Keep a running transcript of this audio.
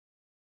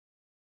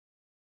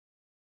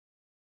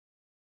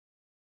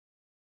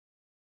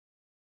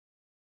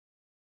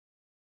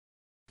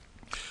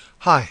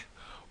Hi,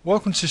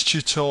 welcome to this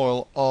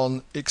tutorial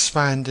on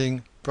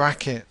expanding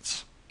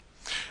brackets.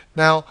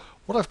 Now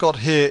what I've got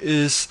here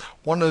is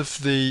one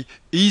of the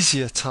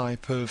easier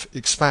type of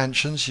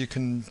expansions you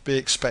can be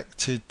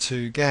expected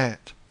to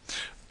get.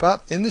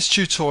 But in this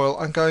tutorial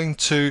I'm going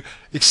to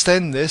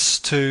extend this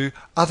to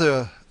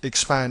other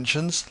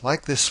expansions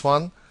like this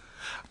one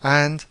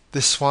and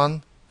this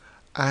one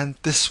and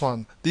this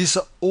one. These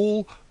are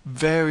all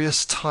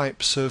various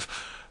types of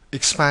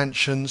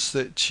expansions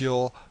that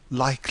you're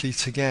likely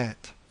to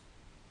get.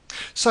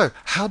 So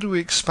how do we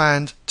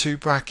expand two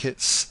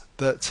brackets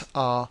that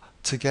are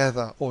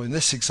together? Or in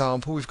this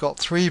example we've got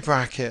three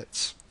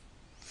brackets.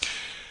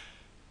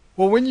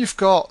 Well, when you've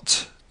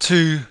got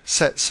two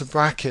sets of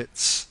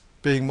brackets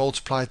being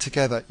multiplied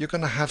together, you're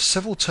going to have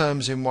several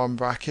terms in one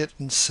bracket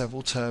and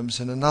several terms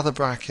in another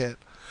bracket.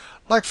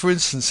 Like for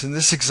instance in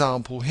this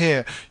example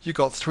here, you've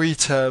got three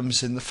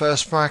terms in the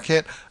first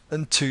bracket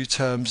and two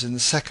terms in the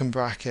second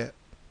bracket.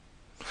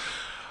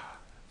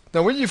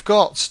 Now when you've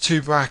got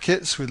two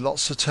brackets with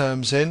lots of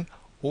terms in,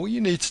 all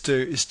you need to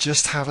do is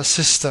just have a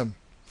system.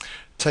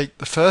 Take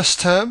the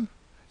first term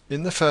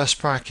in the first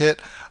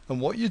bracket,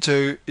 and what you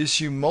do is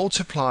you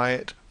multiply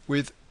it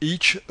with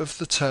each of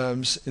the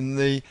terms in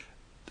the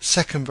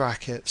second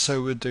bracket.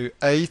 So we'll do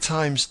a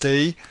times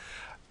d,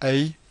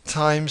 a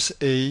times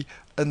e,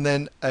 and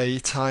then a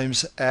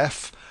times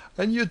f,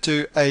 and you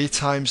do a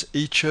times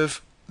each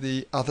of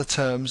the other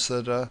terms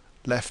that are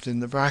left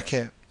in the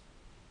bracket.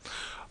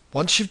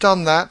 Once you've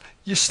done that,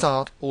 you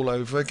start all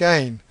over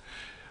again.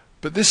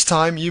 But this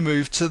time you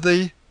move to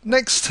the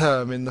next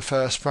term in the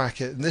first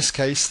bracket, in this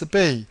case the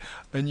b,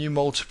 and you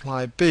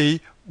multiply b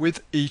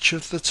with each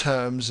of the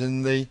terms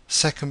in the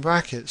second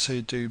bracket. So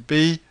you do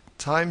b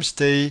times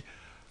d,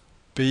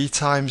 b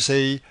times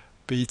e,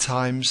 b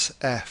times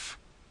f.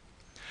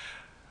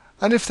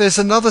 And if there's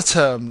another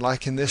term,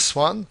 like in this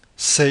one,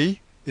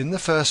 c, in the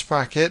first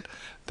bracket,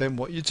 then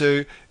what you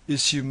do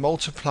is you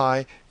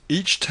multiply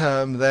each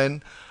term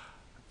then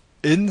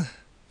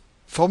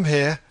from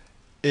here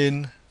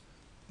in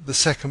the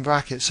second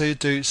bracket. So you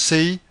do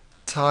c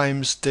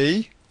times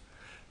d,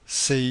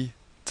 c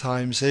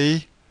times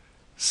e,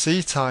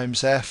 c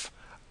times f,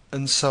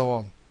 and so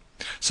on.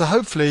 So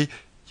hopefully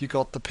you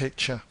got the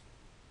picture.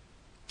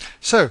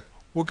 So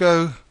we'll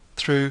go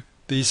through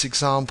these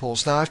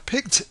examples. Now I've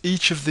picked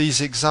each of these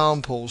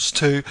examples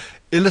to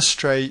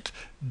illustrate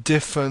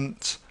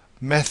different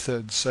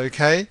methods,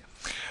 okay?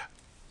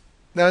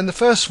 Now in the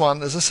first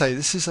one, as I say,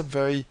 this is a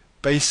very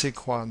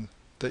basic one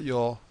that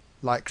you're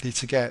likely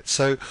to get.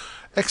 So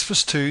x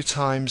plus 2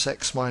 times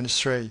x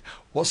minus 3,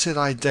 what's it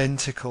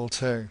identical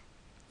to?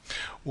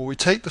 Well, we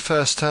take the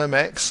first term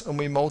x and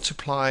we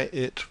multiply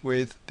it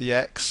with the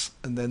x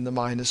and then the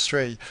minus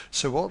 3.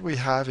 So what we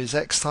have is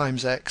x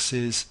times x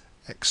is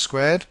x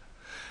squared.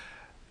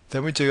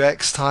 Then we do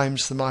x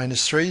times the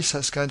minus 3, so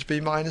it's going to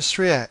be minus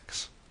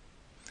 3x.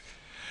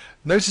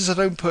 Notice I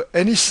don't put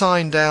any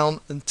sign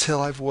down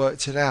until I've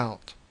worked it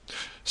out.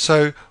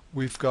 So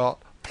we've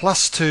got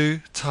plus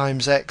 2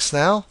 times x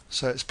now,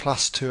 so it's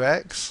plus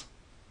 2x.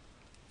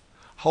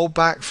 Hold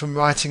back from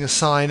writing a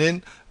sign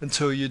in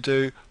until you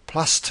do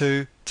plus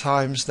 2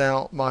 times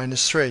now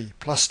minus 3.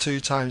 Plus 2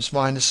 times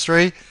minus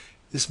 3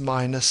 is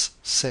minus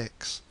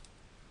 6.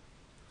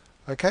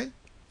 Okay?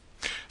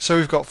 So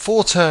we've got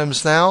four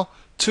terms now.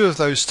 Two of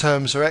those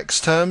terms are x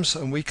terms,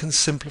 and we can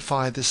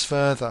simplify this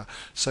further.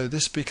 So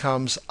this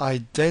becomes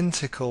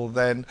identical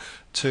then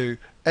to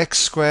x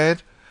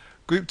squared,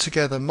 group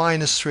together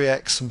minus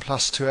 3x and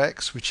plus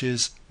 2x, which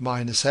is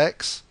minus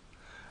x,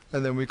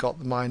 and then we've got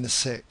the minus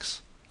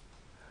 6.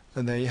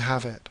 And there you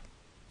have it.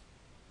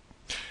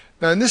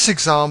 Now in this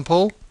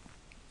example,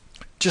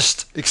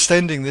 just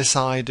extending this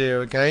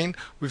idea again,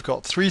 we've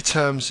got three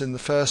terms in the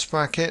first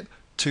bracket,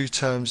 two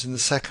terms in the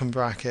second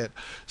bracket.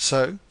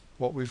 So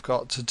what we've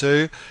got to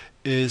do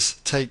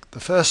is take the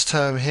first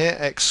term here,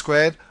 x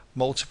squared,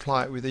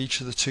 multiply it with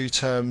each of the two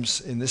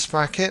terms in this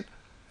bracket,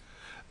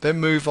 then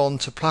move on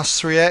to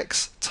plus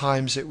 3x,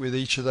 times it with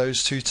each of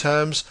those two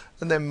terms,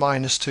 and then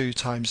minus 2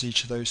 times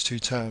each of those two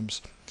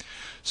terms.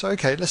 So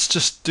okay, let's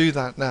just do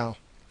that now.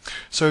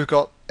 So we've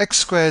got x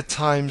squared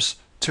times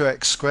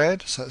 2x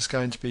squared, so it's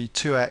going to be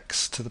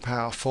 2x to the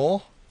power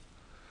 4.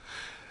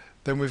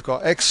 Then we've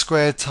got x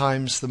squared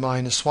times the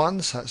minus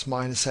 1, so that's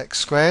minus x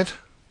squared.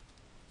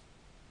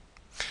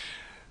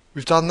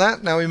 We've done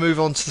that. Now we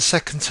move on to the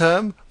second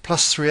term,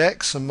 plus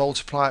 3x, and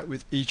multiply it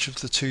with each of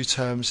the two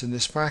terms in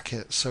this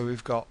bracket. So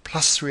we've got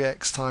plus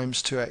 3x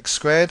times 2x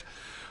squared,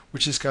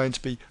 which is going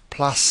to be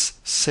plus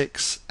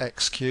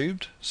 6x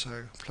cubed,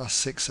 so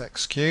plus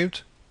 6x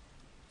cubed.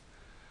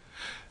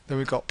 Then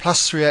we've got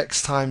plus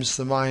 3x times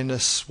the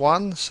minus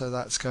 1, so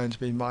that's going to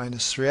be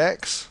minus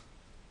 3x.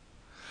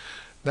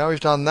 Now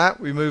we've done that,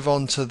 we move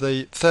on to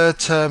the third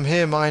term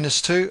here,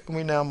 minus 2, and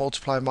we now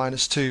multiply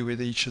minus 2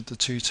 with each of the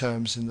two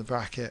terms in the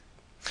bracket.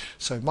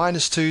 So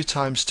minus 2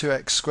 times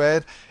 2x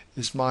squared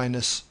is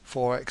minus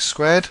 4x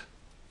squared,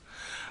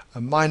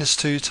 and minus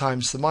 2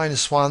 times the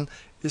minus 1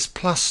 is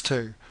plus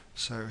 2,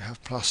 so we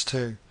have plus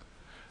 2.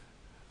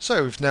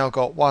 So we've now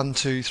got 1,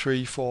 2,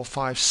 3, 4,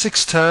 5,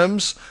 6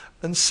 terms,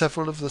 and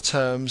several of the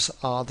terms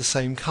are the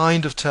same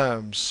kind of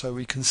terms, so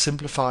we can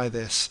simplify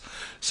this.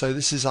 So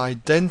this is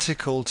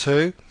identical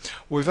to,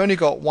 we've only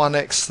got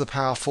 1x to the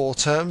power 4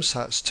 terms, so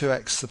that's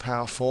 2x to the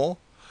power 4.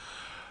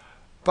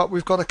 But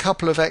we've got a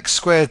couple of x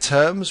squared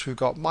terms. We've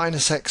got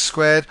minus x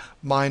squared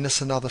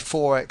minus another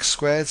 4x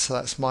squared, so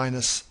that's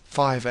minus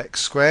 5x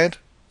squared.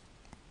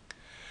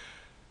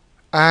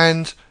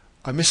 And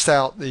I missed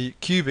out the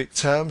cubic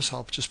term, so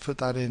I'll just put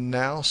that in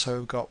now. So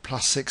we've got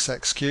plus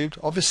 6x cubed.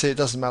 Obviously it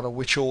doesn't matter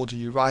which order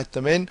you write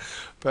them in,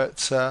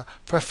 but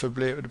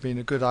preferably it would have been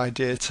a good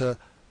idea to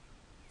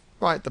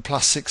write the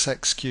plus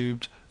 6x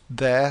cubed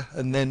there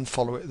and then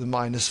follow it with the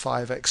minus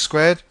 5x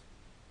squared.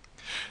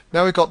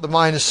 Now we've got the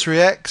minus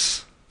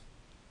 3x,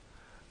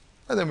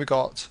 and then we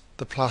got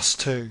the plus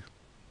 2.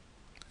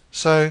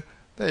 So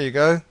there you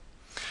go.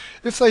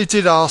 If they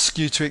did ask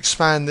you to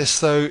expand this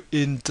though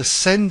in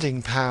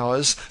descending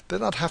powers,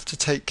 then I'd have to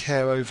take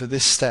care over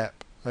this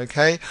step.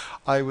 Okay,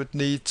 I would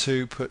need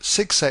to put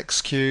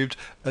 6x cubed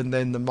and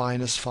then the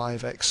minus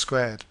 5x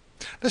squared.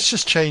 Let's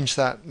just change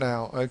that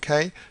now.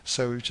 Okay,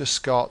 so we've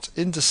just got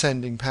in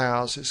descending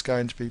powers it's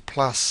going to be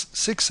plus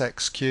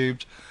 6x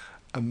cubed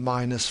and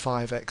minus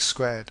 5x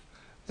squared.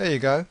 There you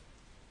go.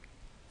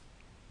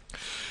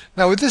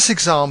 Now with this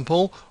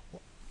example,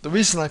 the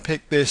reason I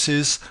picked this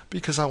is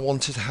because I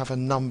wanted to have a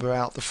number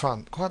out the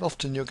front. Quite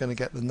often you're going to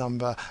get the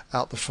number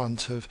out the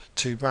front of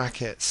two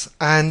brackets,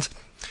 and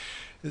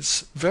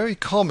it's very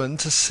common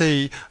to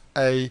see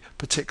a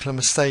particular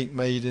mistake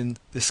made in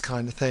this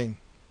kind of thing.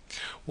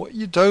 What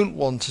you don't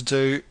want to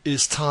do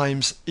is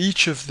times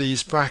each of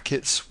these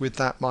brackets with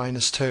that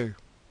minus 2.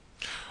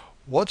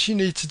 What you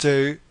need to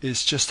do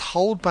is just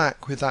hold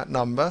back with that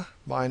number,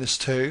 minus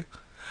 2,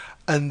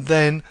 and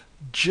then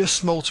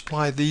just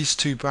multiply these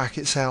two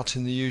brackets out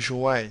in the usual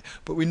way.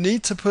 But we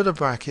need to put a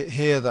bracket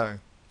here though.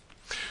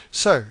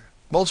 So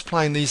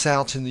multiplying these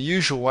out in the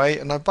usual way,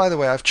 and by the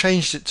way I've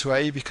changed it to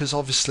a because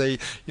obviously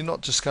you're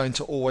not just going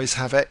to always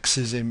have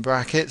x's in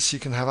brackets, you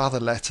can have other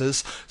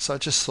letters, so I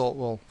just thought,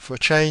 well, for a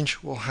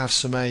change we'll have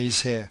some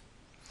a's here.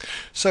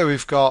 So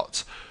we've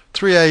got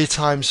 3a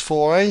times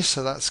 4a,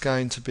 so that's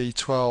going to be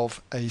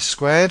 12a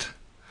squared,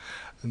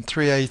 and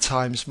 3a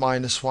times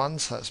minus 1,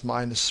 so that's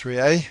minus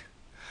 3a.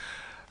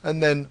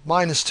 And then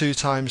minus 2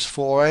 times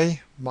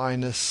 4a,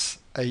 minus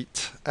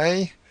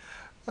 8a,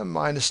 and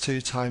minus 2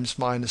 times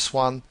minus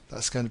 1,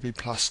 that's going to be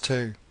plus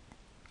 2.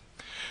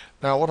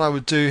 Now what I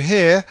would do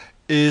here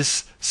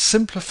is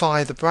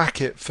simplify the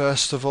bracket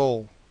first of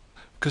all,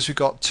 because we've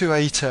got two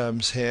a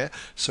terms here.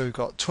 So we've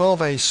got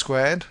 12a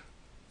squared,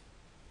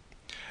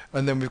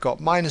 and then we've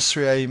got minus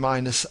 3a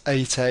minus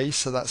 8a,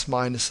 so that's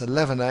minus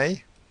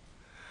 11a,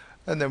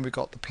 and then we've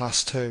got the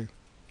plus 2.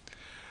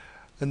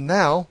 And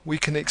now we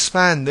can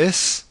expand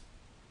this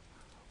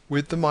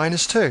with the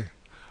minus 2.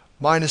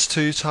 Minus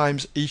 2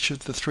 times each of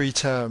the three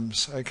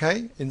terms,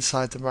 okay,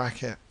 inside the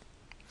bracket.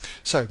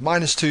 So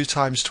minus 2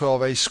 times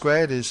 12a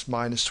squared is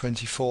minus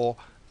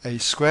 24a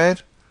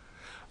squared.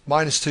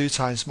 Minus 2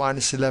 times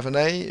minus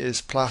 11a is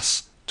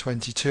plus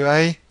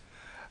 22a.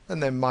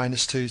 And then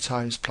minus 2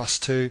 times plus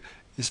 2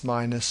 is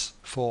minus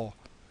 4.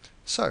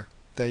 So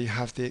there you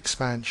have the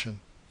expansion.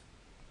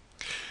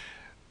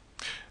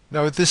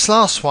 Now with this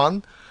last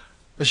one,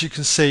 as you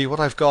can see, what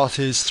I've got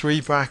is three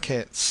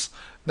brackets.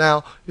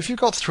 Now if you've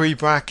got three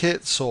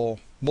brackets or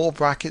more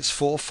brackets,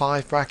 4,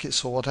 5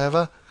 brackets or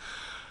whatever,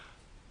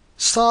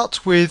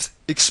 start with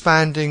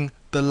expanding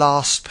the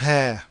last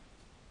pair.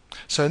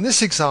 So in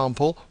this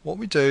example what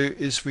we do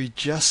is we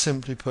just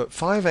simply put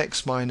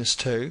 5x minus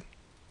 2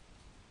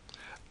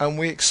 and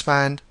we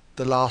expand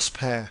the last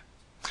pair.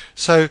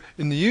 So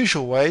in the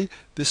usual way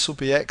this will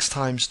be x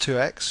times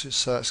 2x,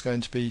 so that's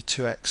going to be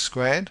 2x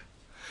squared.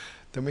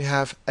 Then we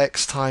have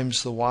x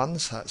times the 1,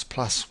 so that's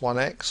plus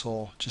 1x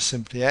or just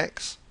simply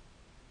x.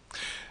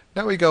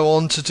 Now we go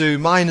on to do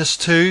minus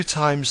 2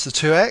 times the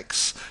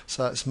 2x,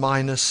 so that's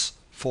minus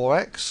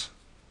 4x.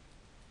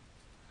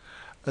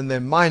 And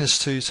then minus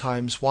 2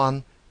 times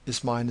 1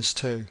 is minus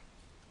 2.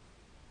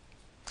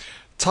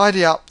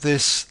 Tidy up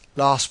this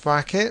last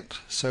bracket,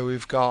 so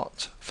we've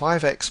got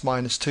 5x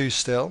minus 2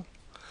 still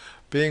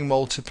being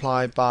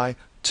multiplied by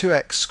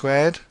 2x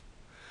squared,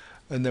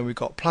 and then we've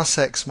got plus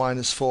x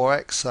minus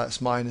 4x, so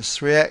that's minus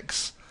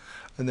 3x,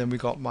 and then we've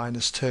got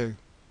minus 2.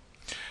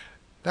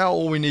 Now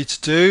all we need to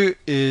do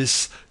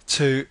is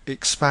to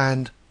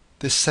expand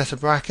this set of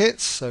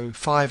brackets, so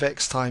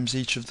 5x times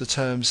each of the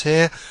terms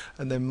here,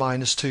 and then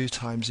minus 2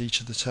 times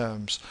each of the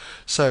terms.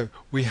 So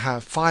we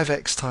have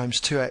 5x times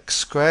 2x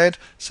squared,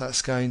 so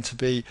that's going to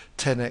be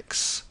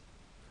 10x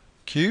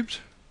cubed.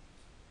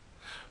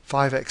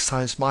 5x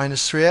times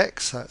minus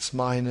 3x, that's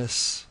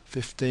minus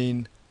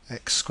 15x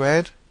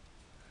squared.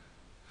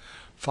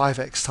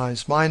 5x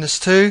times minus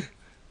 2,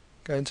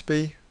 going to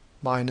be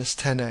minus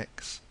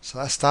 10x. So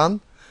that's done.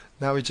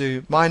 Now we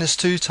do minus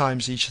 2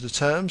 times each of the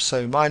terms,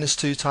 so minus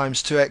 2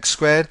 times 2x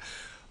squared,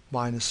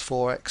 minus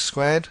 4x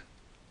squared.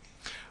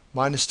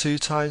 Minus 2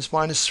 times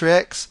minus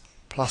 3x,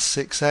 plus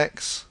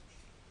 6x.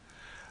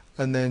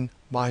 And then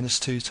minus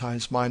 2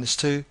 times minus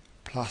 2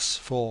 plus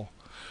 4.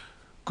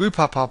 Group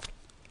up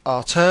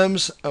our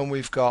terms and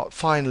we've got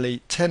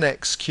finally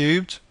 10x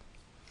cubed.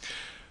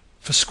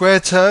 For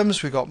squared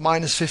terms we've got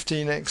minus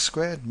 15x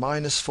squared,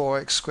 minus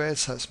 4x squared,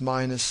 so that's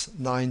minus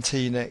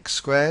 19x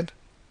squared.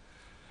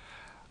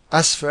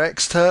 As for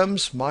x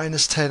terms,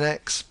 minus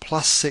 10x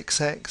plus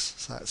 6x,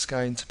 so that's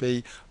going to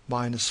be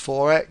minus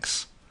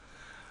 4x.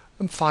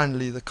 And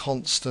finally the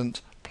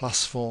constant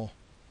plus 4.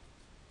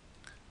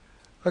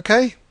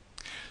 Okay,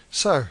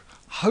 so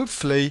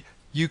hopefully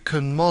you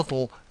can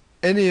model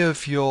any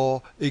of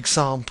your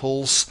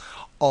examples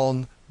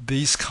on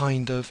these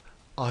kind of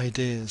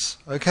ideas.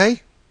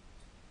 Okay?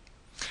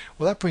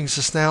 Well, that brings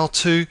us now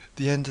to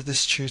the end of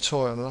this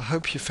tutorial, and I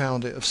hope you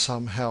found it of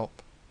some help.